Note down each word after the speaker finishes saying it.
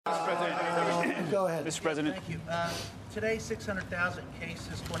Go ahead. Mr. President. Thank you. Today, 600,000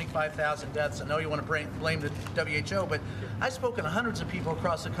 cases, 25,000 deaths. I know you want to blame the WHO, but I've spoken to hundreds of people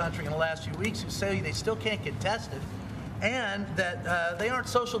across the country in the last few weeks who say they still can't get tested, and that they aren't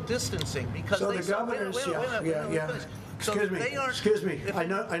social distancing because So they the governors, Excuse me. I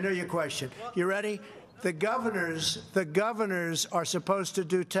know your question. You ready? The governors are supposed to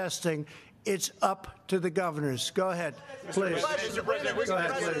do testing. It's up to the governors. Go ahead, please. Mr. President, go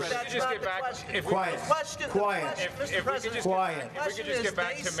ahead, please. Just get back. Quiet. If we could just get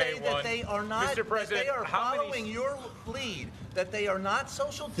back to May 1. They are not, Mr. President, they are following your lead, that they are not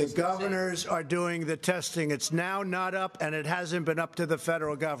social distancing. The governors are doing the testing. It's now not up, and it hasn't been up to the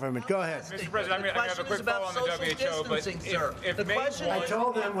federal government. Go ahead. Mr. President, I have a quick follow on the WHO, but if May 1... I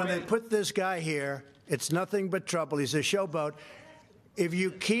told them when they put this guy here, it's nothing but trouble. He's a showboat. If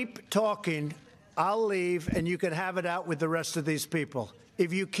you keep talking, I'll leave, and you can have it out with the rest of these people.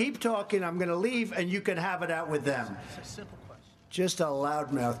 If you keep talking, I'm going to leave, and you can have it out with them. It's a simple question. Just a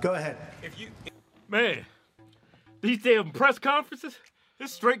loudmouth. Go ahead. Man, these damn press conferences,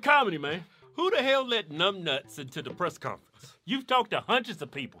 it's straight comedy, man. Who the hell let numbnuts into the press conference? You've talked to hundreds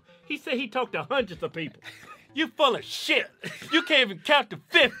of people. He said he talked to hundreds of people. You full of shit. You can't even count to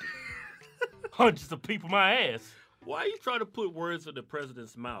 50. Hundreds of people, my ass. Why are you trying to put words in the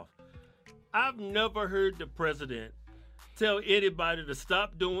president's mouth? I've never heard the president tell anybody to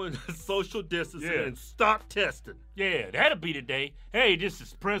stop doing social distancing and stop testing. Yeah, that'll be the day. Hey, this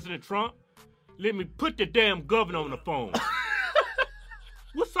is President Trump. Let me put the damn governor on the phone.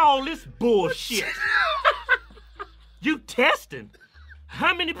 What's all this bullshit? You testing?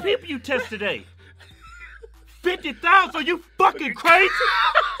 How many people you test today? 50,000? Are you fucking crazy?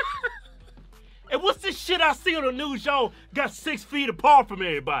 And what's this shit I see on the news? Y'all got 6 feet apart from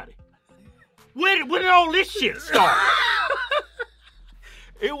everybody. Where did all this shit start?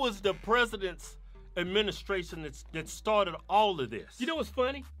 It was the president's administration that started all of this. You know what's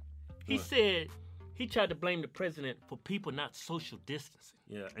funny? He said he tried to blame the president for people not social distancing.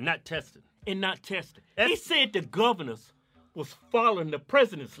 Yeah, and not testing. He said the governors was following the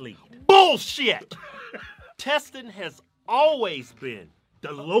president's lead. Bullshit! Testing has always been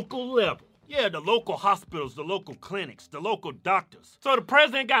the local level. Yeah, the local hospitals, the local clinics, the local doctors. So the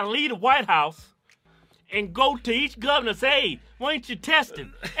president got to leave the White House and go to each governor and say, hey, why ain't you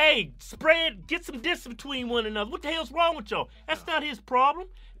testing? Hey, get some distance between one another. What the hell's wrong with y'all? That's not his problem.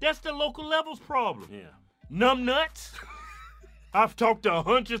 That's the local level's problem. Yeah. Numbnuts. I've talked to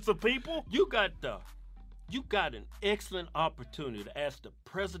hundreds of people. You got an excellent opportunity to ask the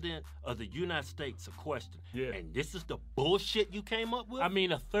president of the United States a question. Yeah. And this is the bullshit you came up with? I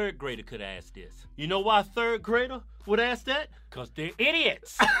mean, a third grader could ask this. You know why a third grader would ask that? Because they're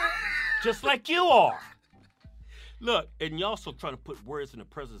idiots. Just like you are. Look, and you're also trying to put words in the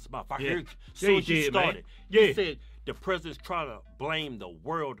president's mouth. I heard as soon as you started. You said the president's trying to blame the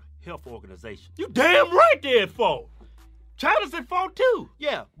World Health Organization. You damn right they're at fault. China's at fault too.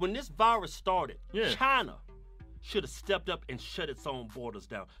 Yeah, when this virus started, China should have stepped up and shut its own borders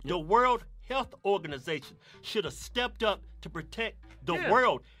down. The World Health Organization should have stepped up to protect the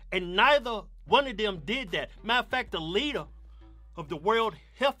world, and neither one of them did that. Matter of fact, the leader of the World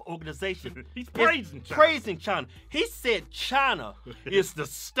Health Organization he's praising China. He said China is the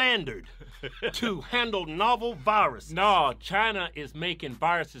standard to handle novel viruses. No, China is making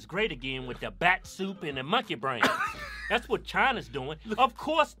viruses great again with the bat soup and the monkey brains. That's what China's doing. Of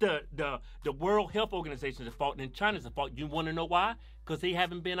course, the World Health Organization is at fault, and China's at fault. You want to know why? Because they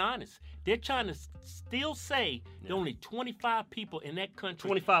haven't been honest. They're trying to still say there are only 25 people in that country.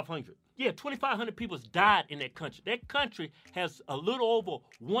 2,500. Yeah, 2,500 people died in that country. That country has a little over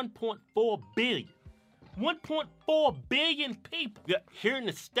 1.4 billion. 1.4 billion people. Yeah, here in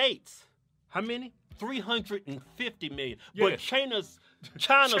the States, how many? 350 million. Yeah. But China,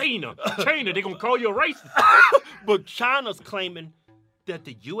 they're going to call you a racist. But China's claiming that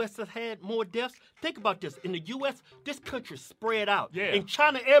the U.S. has had more deaths. Think about this. In the U.S., this country's spread out. Yeah. In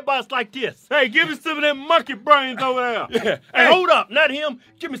China, everybody's like this. Hey, give me some of that monkey brains over there. Yeah. Hey, hold up. Not him.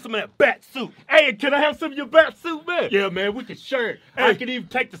 Give me some of that bat soup. Hey, can I have some of your bat soup, man? Yeah, man, we can share it. Hey. I can even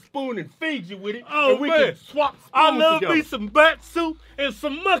take the spoon and feed you with it. Oh, and we can swap spoons I love together. Me some bat soup and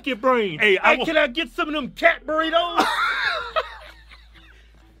some monkey brains. Hey, can I get some of them cat burritos?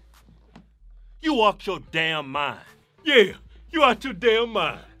 You out your damn mind. Yeah. You out your damn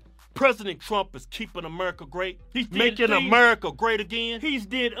mind. President Trump is keeping America great. He's making America great again. He's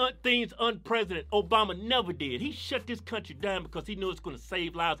did things President Obama never did. He shut this country down because he knew it's going to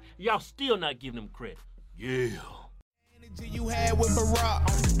save lives. Y'all still not giving him credit. Yeah. You had with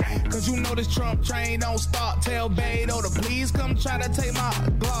Barack, cause you know this Trump train don't stop. Tell Beto to please come try to take my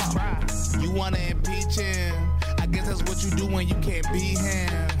Glock. wanna impeach him. I guess that's what you do when you can't beat him.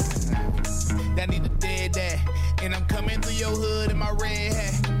 That need to dead that. And I'm coming through your hood in my red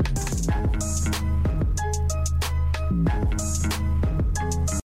hat.